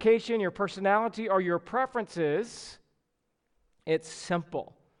your education, your personality, or your preferences. It's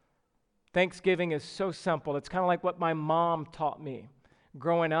simple. Thanksgiving is so simple. It's kind of like what my mom taught me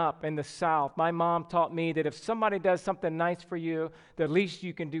growing up in the South. My mom taught me that if somebody does something nice for you, the least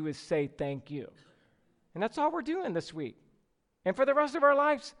you can do is say thank you. And that's all we're doing this week. And for the rest of our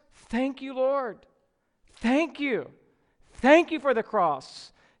lives, thank you, Lord. Thank you. Thank you for the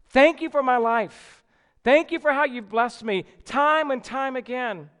cross. Thank you for my life. Thank you for how you've blessed me time and time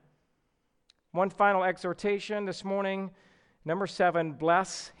again. One final exhortation this morning. Number 7,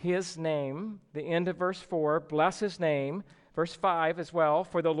 bless his name. The end of verse 4, bless his name. Verse 5 as well,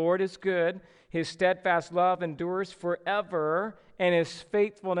 for the Lord is good, his steadfast love endures forever, and his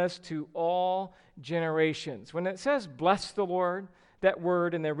faithfulness to all generations. When it says bless the Lord, that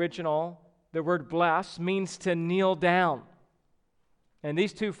word in the original, the word bless, means to kneel down. And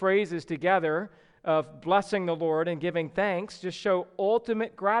these two phrases together of blessing the Lord and giving thanks just show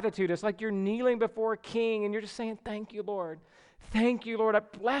ultimate gratitude. It's like you're kneeling before a king and you're just saying, thank you, Lord. Thank you, Lord. I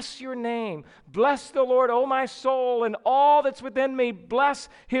bless your name. Bless the Lord, O my soul, and all that's within me. Bless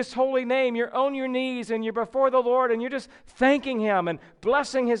his holy name. You're on your knees and you're before the Lord and you're just thanking him and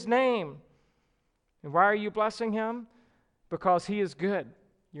blessing his name. And why are you blessing him? Because he is good.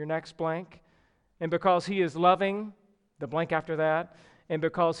 Your next blank. And because he is loving, the blank after that. And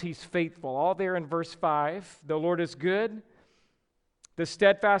because he's faithful. All there in verse 5. The Lord is good. The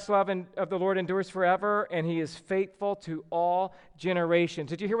steadfast love of the Lord endures forever, and he is faithful to all generations.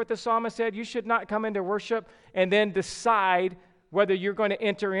 Did you hear what the psalmist said? You should not come into worship and then decide whether you're going to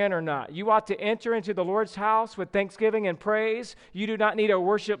enter in or not. You ought to enter into the Lord's house with thanksgiving and praise. You do not need a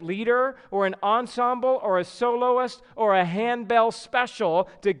worship leader or an ensemble or a soloist or a handbell special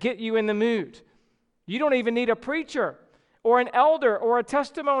to get you in the mood. You don't even need a preacher or an elder, or a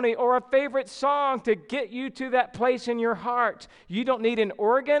testimony, or a favorite song to get you to that place in your heart. You don't need an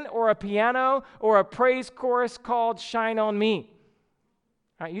organ, or a piano, or a praise chorus called Shine on Me.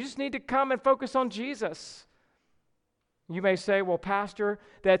 All right, you just need to come and focus on Jesus. You may say, well, Pastor,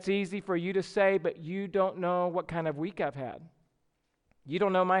 that's easy for you to say, but you don't know what kind of week I've had. You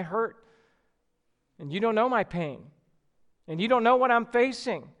don't know my hurt, and you don't know my pain, and you don't know what I'm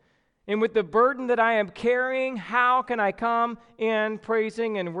facing. And with the burden that I am carrying, how can I come in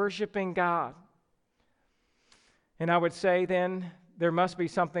praising and worshiping God? And I would say then, there must be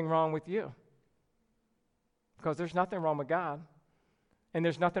something wrong with you. Because there's nothing wrong with God. And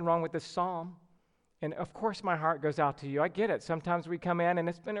there's nothing wrong with this psalm. And of course my heart goes out to you. I get it. Sometimes we come in and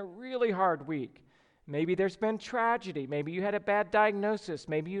it's been a really hard week. Maybe there's been tragedy. Maybe you had a bad diagnosis.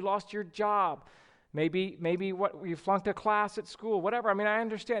 Maybe you lost your job. Maybe you flunked a class at school, whatever. I mean, I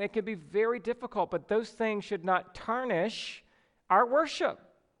understand it can be very difficult, but those things should not tarnish our worship,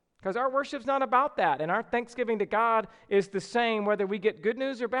 because our worship's not about that. And our thanksgiving to God is the same whether we get good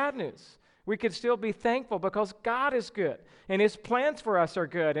news or bad news. We could still be thankful because God is good, and his plans for us are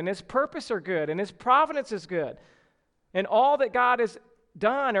good, and his purpose are good, and his providence is good. And all that God has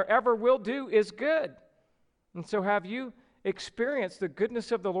done or ever will do is good. And so have you experience the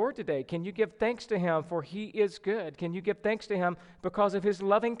goodness of the Lord today? Can you give thanks to him for he is good? Can you give thanks to him because of his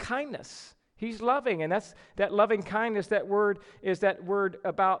loving kindness? He's loving, and that's that loving kindness. That word is that word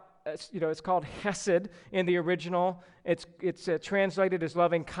about, it's called hesed in the original. It's translated as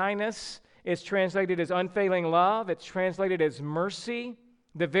loving kindness. It's translated as unfailing love. It's translated as mercy.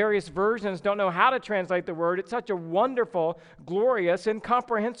 The various versions don't know how to translate the word. It's such a wonderful, glorious,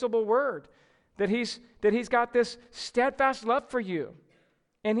 incomprehensible word. That he's got this steadfast love for you,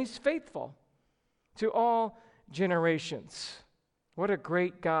 and he's faithful to all generations. What a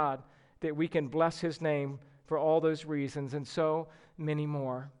great God that we can bless his name for all those reasons and so many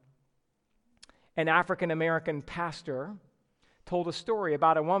more. An African-American pastor told a story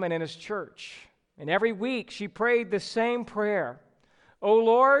about a woman in his church, and every week she prayed the same prayer. Oh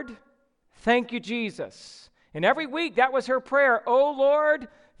Lord, thank you, Jesus. And every week that was her prayer. Oh Lord,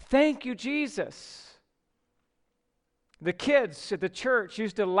 thank you, Jesus. The kids at the church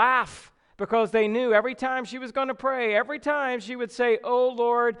used to laugh because they knew every time she was going to pray, every time she would say, oh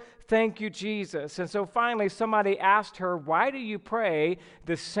Lord, thank you, Jesus. And so finally somebody asked her, why do you pray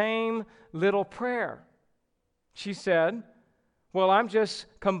the same little prayer? She said, well, I'm just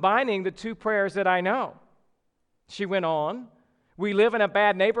combining the two prayers that I know. She went on, we live in a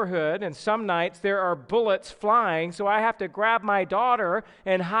bad neighborhood, and some nights there are bullets flying, so I have to grab my daughter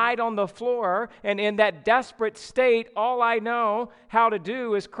and hide on the floor, and in that desperate state, all I know how to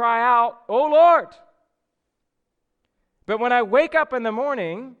do is cry out, oh Lord. But when I wake up in the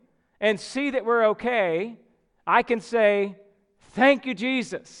morning and see that we're okay, I can say, thank you,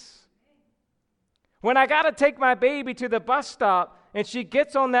 Jesus. When I got to take my baby to the bus stop, and she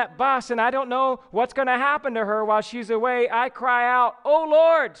gets on that bus, and I don't know what's going to happen to her while she's away, I cry out, oh,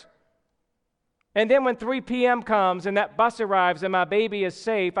 Lord. And then when 3 p.m. comes and that bus arrives and my baby is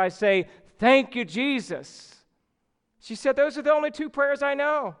safe, I say, thank you, Jesus. She said, those are the only two prayers I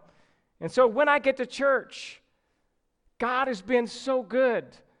know. And so when I get to church, God has been so good.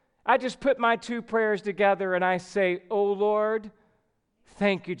 I just put my two prayers together and I say, oh, Lord,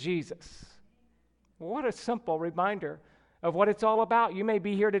 thank you, Jesus. What a simple reminder of what it's all about. You may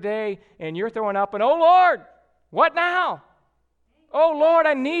be here today and you're throwing up an, oh Lord, what now? Oh, Lord,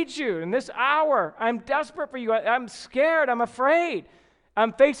 I need you in this hour. I'm desperate for you. I'm scared. I'm afraid.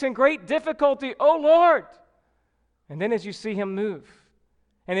 I'm facing great difficulty. Oh, Lord. And then as you see him move,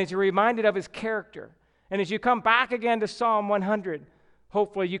 and as you're reminded of his character, and as you come back again to Psalm 100,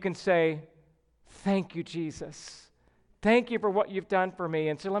 hopefully you can say, thank you, Jesus. Thank you for what you've done for me.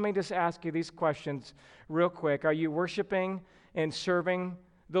 And so let me just ask you these questions real quick. Are you worshiping and serving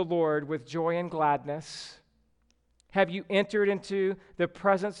the Lord with joy and gladness? Have you entered into the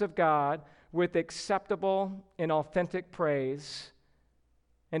presence of God with acceptable and authentic praise?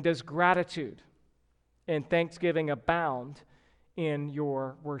 And does gratitude and thanksgiving abound in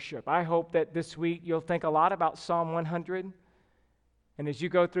your worship? I hope that this week you'll think a lot about Psalm 100. And as you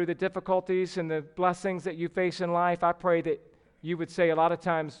go through the difficulties and the blessings that you face in life, I pray that you would say a lot of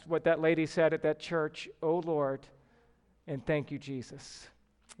times what that lady said at that church, oh Lord, and thank you, Jesus.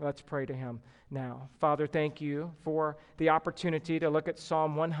 Let's pray to him now. Father, thank you for the opportunity to look at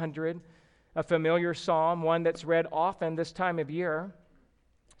Psalm 100, a familiar psalm, one that's read often this time of year.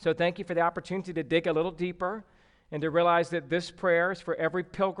 So thank you for the opportunity to dig a little deeper and to realize that this prayer is for every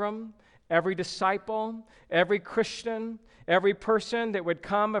pilgrim, every disciple, every Christian, every person that would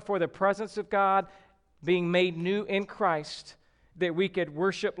come before the presence of God, being made new in Christ, that we could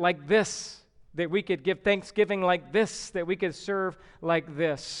worship like this, that we could give thanksgiving like this, that we could serve like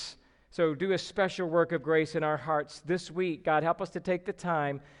this. So do a special work of grace in our hearts this week. God, help us to take the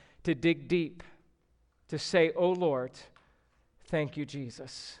time to dig deep, to say, oh Lord, thank you,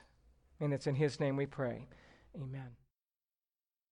 Jesus. And it's in his name we pray. Amen.